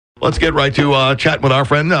let's get right to chatting with our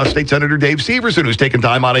friend, State Senator Dave Syverson, who's taken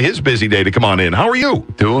time out of his busy day to come on in. How are you?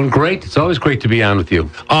 Doing great. It's always great to be on with you.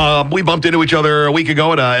 We bumped into each other a week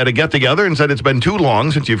ago at a get-together and said it's been too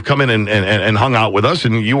long since you've come in and hung out with us,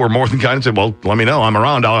 and you were more than kind and said, well, let me know. I'm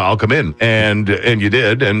around. I'll come in. And you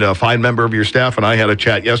did, and a fine member of your staff and I had a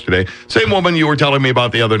chat yesterday. Same woman you were telling me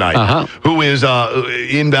about the other night, who is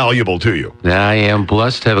invaluable to you. I am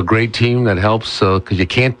blessed to have a great team that helps, because you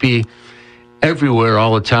can't be everywhere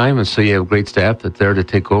all the time, and so you have great staff that's there to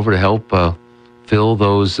take over to help fill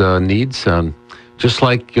those needs. Just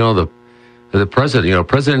like the president,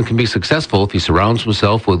 president can be successful if he surrounds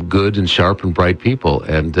himself with good and sharp and bright people,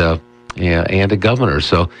 and a governor.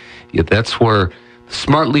 So that's where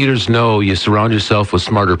smart leaders know you surround yourself with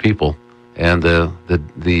smarter people. And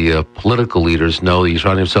the political leaders know you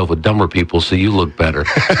surround yourself with dumber people so you look better.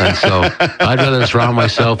 And so I'd rather surround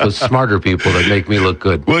myself with smarter people that make me look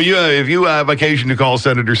good. Well, if you have occasion to call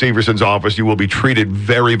Senator Syverson's office, you will be treated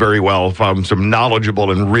very, very well from some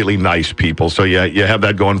knowledgeable and really nice people. So you have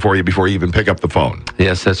that going for you before you even pick up the phone.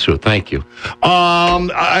 Yes, that's true. Thank you.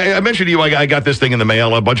 I mentioned to you I got this thing in the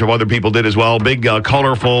mail. A bunch of other people did as well. Big,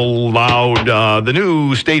 colorful, loud. The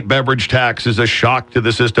new state beverage tax is a shock to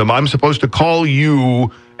the system. I'm supposed to call you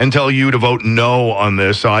and tell you to vote no on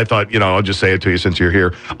this. So I thought, I'll just say it to you since you're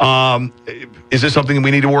here. Is this something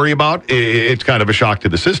we need to worry about? It's kind of a shock to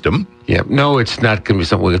the system. Yeah, no, it's not going to be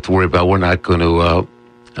something we have to worry about. We're not going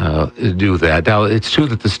to do that. Now, it's true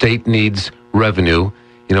that the state needs revenue.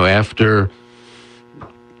 After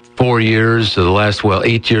 4 years, the last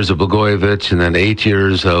 8 years of Blagojevich and then 8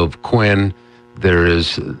 years of Quinn, there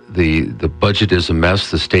is the budget is a mess.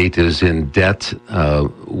 The state is in debt.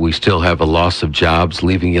 We still have a loss of jobs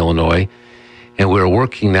leaving Illinois. And we're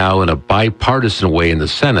working now in a bipartisan way in the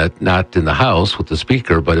Senate, not in the House with the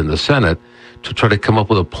Speaker, but in the Senate, to try to come up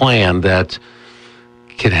with a plan that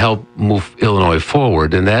can help move Illinois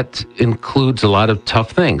forward. And that includes a lot of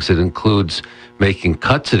tough things. It includes making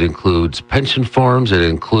cuts. It includes pension reforms. It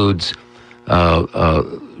includes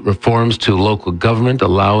reforms to local government,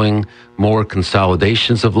 allowing more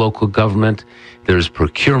consolidations of local government. There's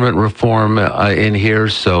procurement reform in here,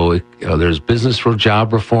 so there's business for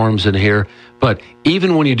job reforms in here. But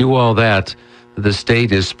even when you do all that, the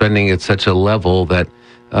state is spending at such a level that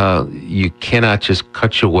you cannot just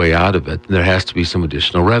cut your way out of it. There has to be some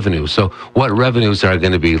additional revenue. So what revenues are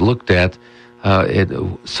going to be looked at?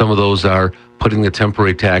 Some of those are putting the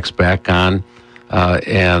temporary tax back on,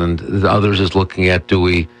 and the others is looking at do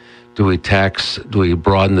we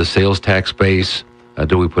broaden the sales tax base?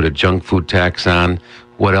 Do we put a junk food tax on?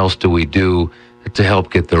 What else do we do to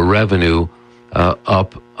help get the revenue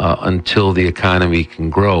up until the economy can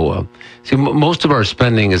grow? See, most of our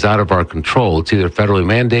spending is out of our control. It's either federally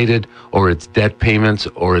mandated, or it's debt payments,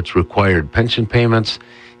 or it's required pension payments.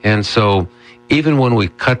 And so even when we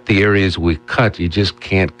cut the areas we cut, you just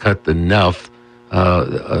can't cut enough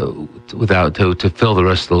to fill the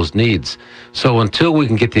rest of those needs. So until we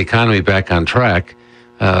can get the economy back on track,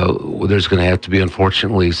 there's going to have to be,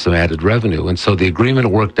 unfortunately, some added revenue. And so the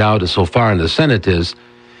agreement worked out so far in the Senate is,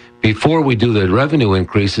 before we do the revenue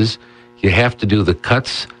increases, you have to do the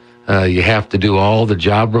cuts, you have to do all the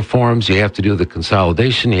job reforms, you have to do the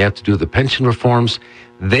consolidation, you have to do the pension reforms.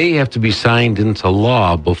 They have to be signed into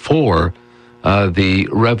law before the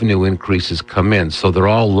revenue increases come in. So they're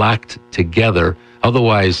all locked together.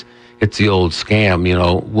 Otherwise, it's the old scam,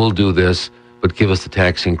 we'll do this, but give us the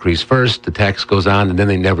tax increase first. The tax goes on, and then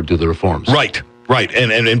they never do the reforms. Right.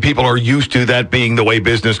 And people are used to that being the way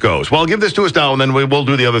business goes. Well, give this to us now, and then we'll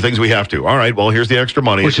do the other things we have to. All right, well, here's the extra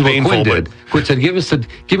money. Which is what Quinn did. Quinn said,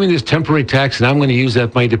 give me this temporary tax, and I'm going to use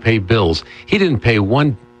that money to pay bills. He didn't pay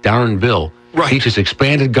one darn bill. Right. He just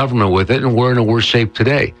expanded government with it, and we're in a worse shape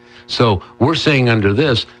today. So we're saying under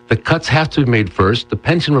this, the cuts have to be made first. The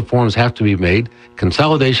pension reforms have to be made.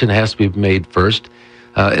 Consolidation has to be made first.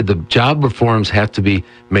 The job reforms have to be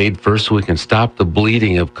made first so we can stop the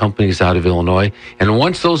bleeding of companies out of Illinois. And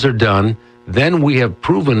once those are done, then we have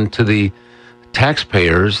proven to the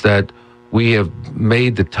taxpayers that we have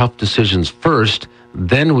made the tough decisions first.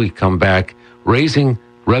 Then we come back. Raising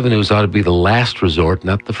revenues ought to be the last resort,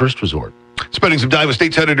 not the first resort. Spending some time with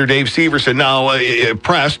State Senator Dave Syverson. Now,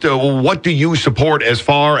 pressed, what do you support as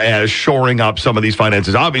far as shoring up some of these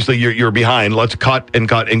finances? Obviously, you're behind. Let's cut and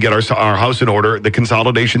get our house in order. The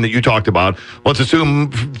consolidation that you talked about. Let's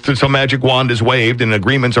assume some magic wand is waved and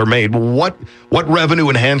agreements are made. What revenue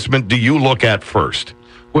enhancement do you look at first?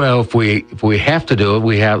 Well, if we have to do it,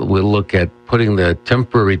 we'll look at putting the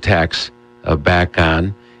temporary tax back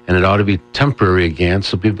on. And it ought to be temporary again,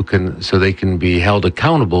 so they can be held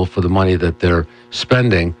accountable for the money that they're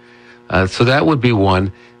spending. So that would be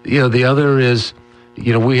one. the other is,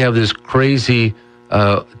 we have this crazy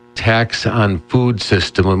tax on food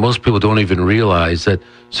system, and most people don't even realize that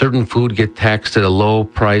certain food get taxed at a low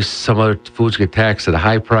price, some other foods get taxed at a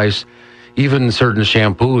high price. Even certain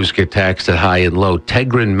shampoos get taxed at high and low.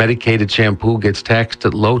 Tegrin medicated shampoo gets taxed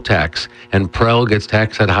at low tax, and Prel gets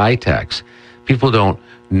taxed at high tax. People don't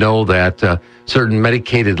know that certain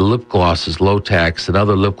medicated lip glosses low tax and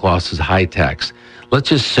other lip glosses high tax. Let's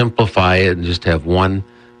just simplify it and just have one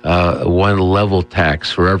level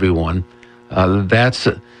tax for everyone. That's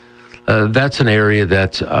an area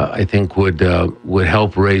that I think would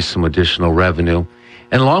help raise some additional revenue.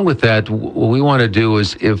 And along with that, what we want to do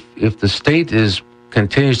is if the state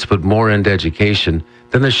continues to put more into education,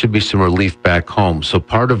 then there should be some relief back home. So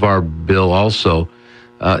part of our bill also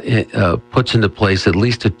puts into place at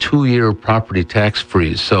least a 2-year property tax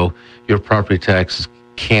freeze. So your property taxes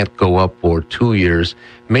can't go up for 2 years,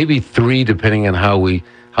 maybe 3, depending on how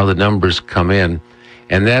the numbers come in,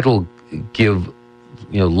 and that'll give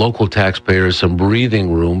local taxpayers some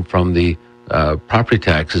breathing room from the property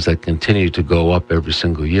taxes that continue to go up every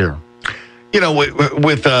single year.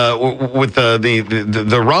 With the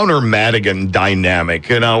Rauner-Madigan dynamic,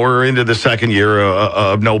 we're into the second year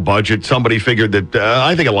of no budget. Somebody figured that,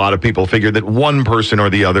 I think a lot of people figured that one person or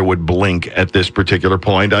the other would blink at this particular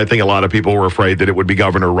point. I think a lot of people were afraid that it would be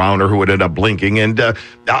Governor Rauner who would end up blinking. And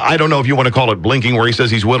I don't know if you want to call it blinking, where he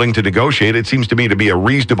says he's willing to negotiate. It seems to me to be a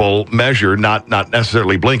reasonable measure, not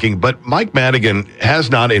necessarily blinking. But Mike Madigan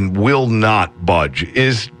has not and will not budge.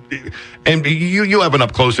 And you have an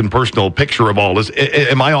up-close and personal picture of all this.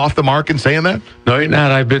 Am I off the mark in saying that? No, you're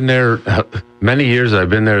not. I've been there many years. I've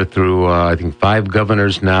been there through, I think, 5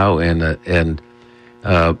 governors now, and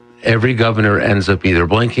every governor ends up either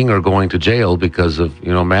blinking or going to jail because of,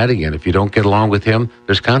 Madigan. If you don't get along with him,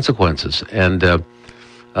 there's consequences. And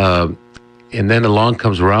then along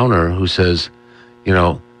comes Rauner, who says,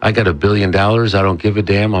 I got $1 billion. I don't give a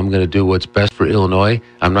damn. I'm going to do what's best for Illinois.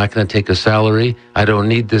 I'm not going to take a salary. I don't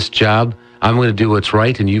need this job. I'm going to do what's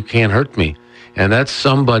right, and you can't hurt me. And that's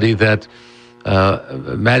somebody that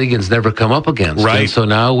Madigan's never come up against. Right. And so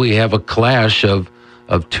now we have a clash of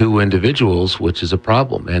 2 individuals, which is a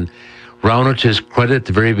problem. And Rauner, to his credit, at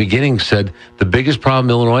the very beginning said the biggest problem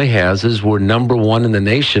Illinois has is we're number 1 in the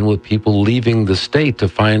nation with people leaving the state to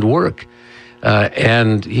find work.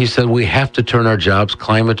 And he said, we have to turn our jobs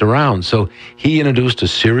climate around. So he introduced a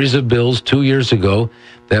series of bills 2 years ago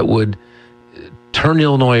that would turn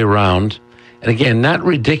Illinois around. And again, not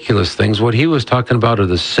ridiculous things. What he was talking about are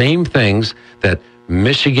the same things that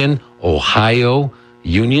Michigan, Ohio,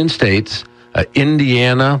 Union states,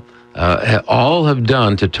 Indiana, all have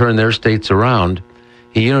done to turn their states around.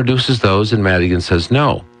 He introduces those, and Madigan says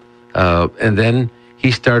no. And then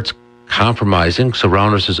he starts compromising. So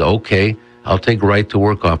Rauner says, okay, I'll take right to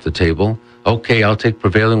work off the table. Okay, I'll take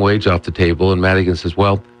prevailing wage off the table. And Madigan says,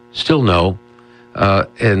 well, still no.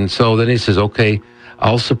 And so then he says, okay,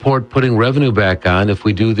 I'll support putting revenue back on if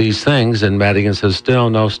we do these things. And Madigan says, still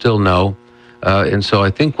no. And so I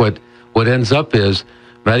think what ends up is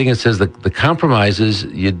Madigan says the compromise is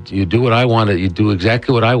you do what I want to, you do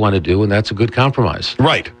exactly what I want to do, and that's a good compromise.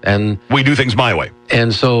 Right. And we do things my way.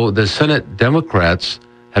 And so the Senate Democrats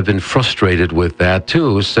have been frustrated with that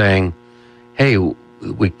too, saying, hey,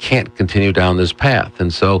 we can't continue down this path.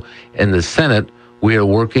 And so in the Senate, we are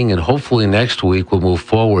working, and hopefully next week we'll move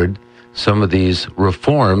forward some of these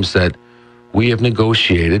reforms that we have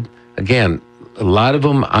negotiated. Again, a lot of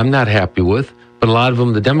them I'm not happy with, but a lot of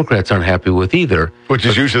them the Democrats aren't happy with either. Which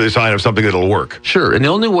is usually a sign of something that'll work. Sure. And the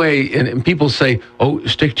only way, and people say, oh,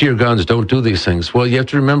 stick to your guns, don't do these things. Well, you have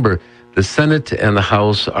to remember, the Senate and the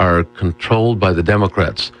House are controlled by the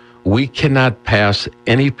Democrats. We cannot pass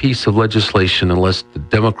any piece of legislation unless the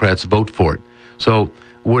Democrats vote for it. So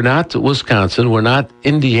we're not Wisconsin, we're not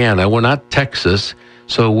Indiana, we're not Texas,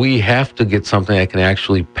 so we have to get something that can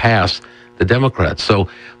actually pass the Democrats. So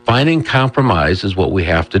finding compromise is what we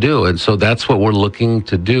have to do. And so that's what we're looking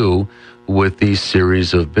to do with these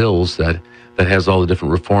series of bills that has all the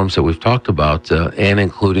different reforms that we've talked about, and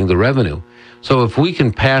including the revenue. So if we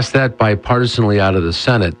can pass that bipartisanly out of the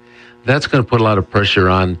Senate, that's going to put a lot of pressure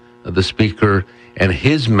on the Speaker and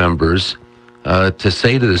his members to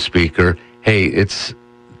say to the Speaker, hey, this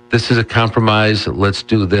is a compromise, let's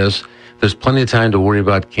do this. There's plenty of time to worry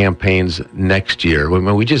about campaigns next year.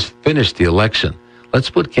 When we just finished the election,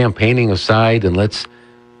 let's put campaigning aside and let's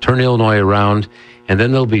turn Illinois around, and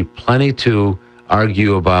then there'll be plenty to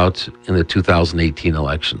argue about in the 2018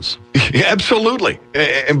 elections. Yeah, absolutely.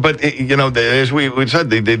 But, as we said,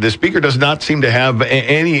 the Speaker does not seem to have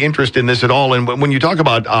any interest in this at all. And when you talk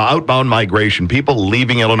about outbound migration, people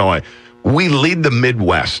leaving Illinois, we lead the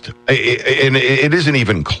Midwest, and it isn't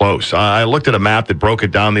even close. I looked at a map that broke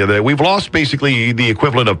it down the other day. We've lost basically the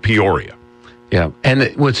equivalent of Peoria. Yeah,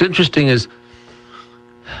 and what's interesting is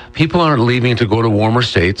people aren't leaving to go to warmer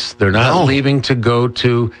states. They're not leaving to go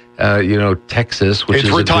to, Texas, which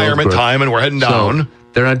is retirement time, and we're heading down. So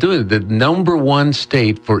they're not doing it. The number one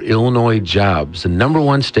state for Illinois jobs, the number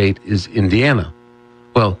one state is Indiana.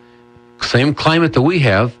 Well, same climate that we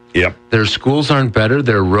have. Yep. Their schools aren't better.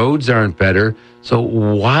 Their roads aren't better. So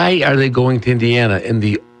why are they going to Indiana? And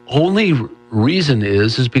the only reason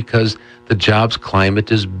is because the jobs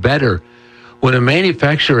climate is better. When a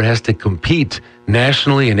manufacturer has to compete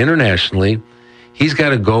nationally and internationally, he's got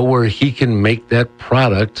to go where he can make that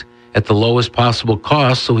product at the lowest possible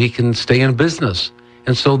cost so he can stay in business.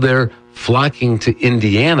 And so they're flocking to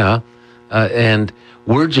Indiana, and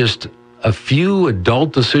we're just a few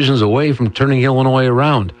adult decisions away from turning Illinois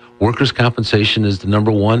around. Workers' compensation is the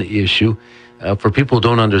number one issue. For people who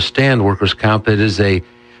don't understand workers' comp, it is a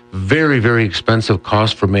very, very expensive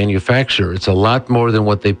cost for manufacturer. It's a lot more than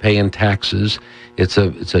what they pay in taxes. It's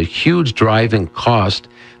a huge driving cost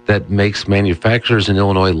that makes manufacturers in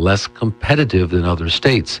Illinois less competitive than other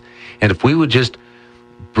states. And if we would just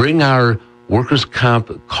bring our workers'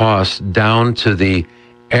 comp costs down to the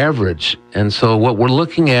average, and so what we're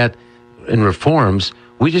looking at in reforms,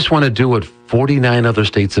 we just want to do what 49 other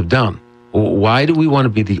states have done. Why do we want to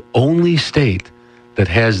be the only state that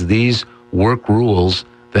has these work rules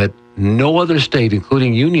that no other state,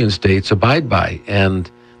 including union states, abide by? And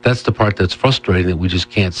that's the part that's frustrating, that we just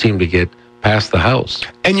can't seem to get past the House.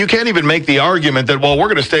 And you can't even make the argument that, well, we're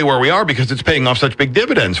going to stay where we are because it's paying off such big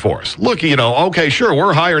dividends for us. Look, okay, sure,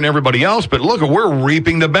 we're higher than everybody else, but look, we're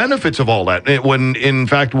reaping the benefits of all that. When, in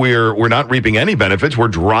fact, we're not reaping any benefits, we're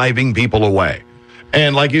driving people away.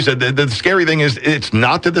 And like you said, the scary thing is it's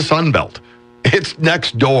not to the Sun Belt. It's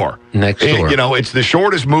next door. Next door. It's the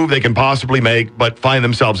shortest move they can possibly make, but find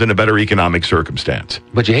themselves in a better economic circumstance.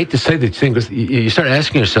 But you hate to say these things. You start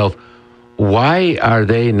asking yourself, why are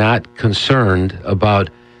they not concerned about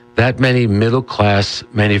that many middle-class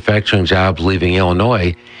manufacturing jobs leaving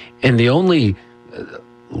Illinois? And the only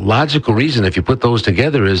logical reason, if you put those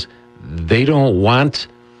together, is they don't want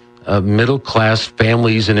middle-class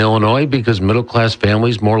families in Illinois, because middle-class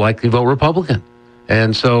families more likely vote Republican.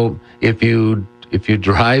 And so if you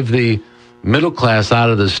drive the middle class out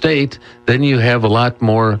of the state, then you have a lot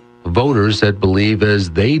more voters that believe as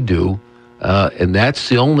they do, and that's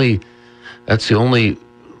the only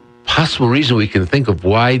possible reason we can think of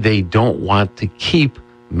why they don't want to keep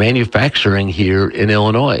manufacturing here in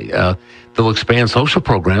Illinois. They'll expand social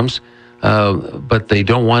programs, but they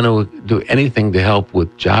don't want to do anything to help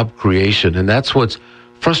with job creation, and that's what's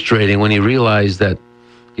frustrating when you realize that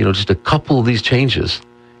just a couple of these changes,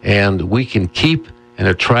 and we can keep and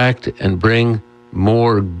attract and bring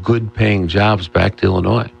more good-paying jobs back to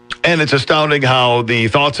Illinois. And it's astounding how the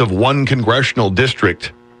thoughts of one congressional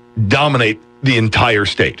district dominate the entire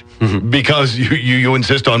state. Mm-hmm. Because you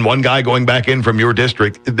insist on one guy going back in from your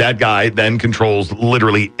district, that guy then controls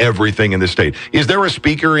literally everything in the state. Is there a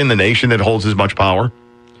speaker in the nation that holds as much power?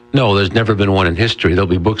 No, there's never been one in history. There'll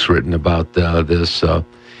be books written about this, and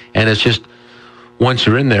it's just, once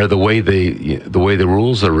you're in there, the way the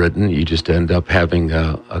rules are written, you just end up having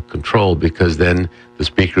a control, because then the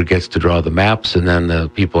speaker gets to draw the maps, and then the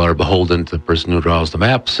people are beholden to the person who draws the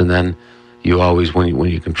maps, and then you always, when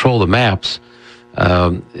you control the maps,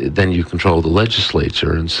 then you control the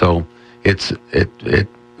legislature, and so it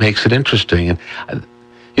makes it interesting.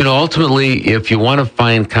 And ultimately, if you want to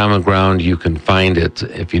find common ground, you can find it.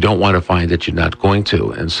 If you don't want to find it, you're not going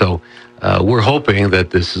to, and so. We're hoping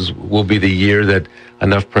that will be the year that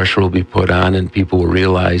enough pressure will be put on, and people will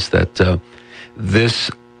realize that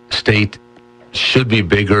this state should be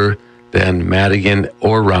bigger than Madigan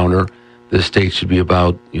or Rauner. This state should be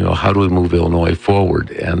about, how do we move Illinois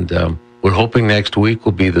forward? And we're hoping next week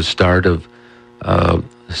will be the start of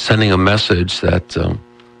sending a message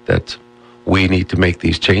that we need to make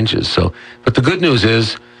these changes. So, but the good news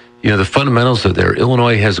is, the fundamentals are there.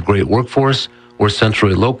 Illinois has a great workforce. We're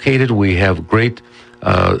centrally located. We have great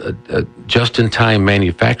just-in-time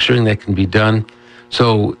manufacturing that can be done.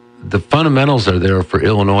 So the fundamentals are there for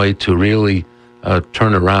Illinois to really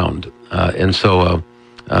turn around. And so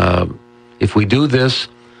if we do this,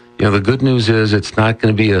 the good news is it's not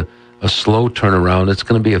going to be a slow turnaround. It's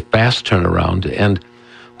going to be a fast turnaround. And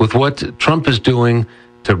with what Trump is doing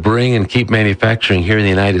to bring and keep manufacturing here in the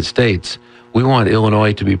United States, we want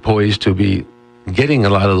Illinois to be poised to be getting a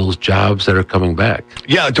lot of those jobs that are coming back.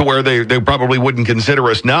 Yeah, to where they probably wouldn't consider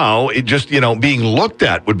us now. It just, being looked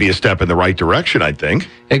at would be a step in the right direction, I think.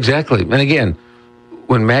 Exactly. And again,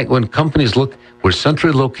 when companies look, we're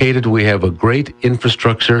centrally located. We have a great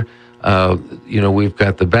infrastructure. We've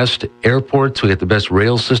got the best airports. We got the best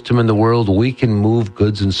rail system in the world. We can move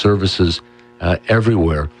goods and services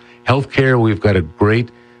everywhere. Healthcare, we've got a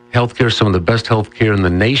great healthcare. Some of the best healthcare in the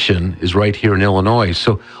nation is right here in Illinois.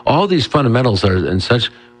 So all these fundamentals are in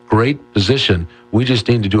such great position. We just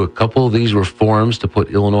need to do a couple of these reforms to put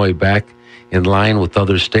Illinois back in line with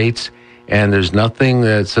other states. And there's nothing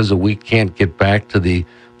that says that we can't get back to the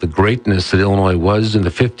greatness that Illinois was in the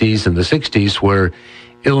 50s and the 60s, where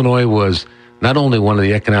Illinois was not only one of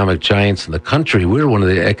the economic giants in the country, we were one of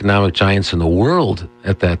the economic giants in the world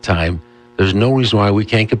at that time. There's no reason why we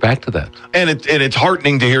can't get back to that. And it's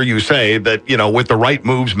heartening to hear you say that, with the right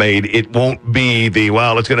moves made, it won't be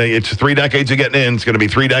it's 3 decades of getting in, it's going to be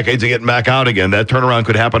 3 decades of getting back out again. That turnaround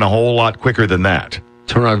could happen a whole lot quicker than that.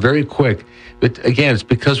 Turn around very quick. But again, it's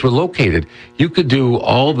because we're located. You could do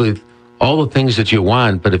all the things that you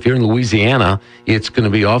want, but if you're in Louisiana, it's going to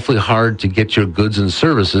be awfully hard to get your goods and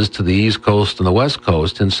services to the East Coast and the West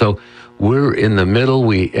Coast. And so we're in the middle.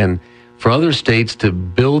 And for other states to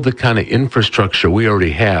build the kind of infrastructure we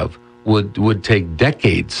already have would take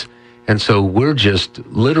decades. And so we're just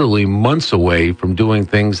literally months away from doing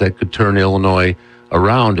things that could turn Illinois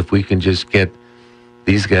around if we can just get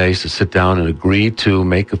these guys to sit down and agree to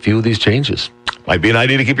make a few of these changes. Might be an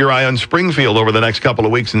idea to keep your eye on Springfield over the next couple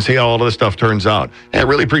of weeks and see how all of this stuff turns out. I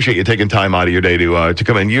really appreciate you taking time out of your day to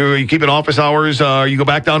come in. You keeping office hours? You go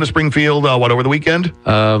back down to Springfield, over the weekend?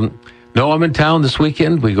 No, I'm in town this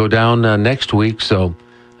weekend. We go down next week, so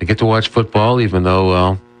I get to watch football, even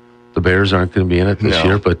though the Bears aren't going to be in it this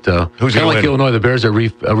year. But who's going to win? Illinois, the Bears are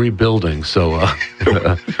rebuilding, so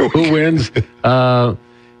who wins?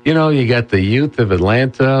 You got the youth of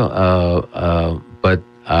Atlanta, but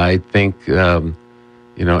I think,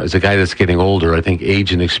 as a guy that's getting older, I think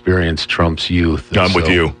age and experience trumps youth. I'm with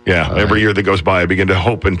you. Yeah. Every year that goes by, I begin to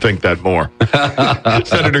hope and think that more.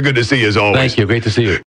 Senator, good to see you as always. Thank you. Great to see you.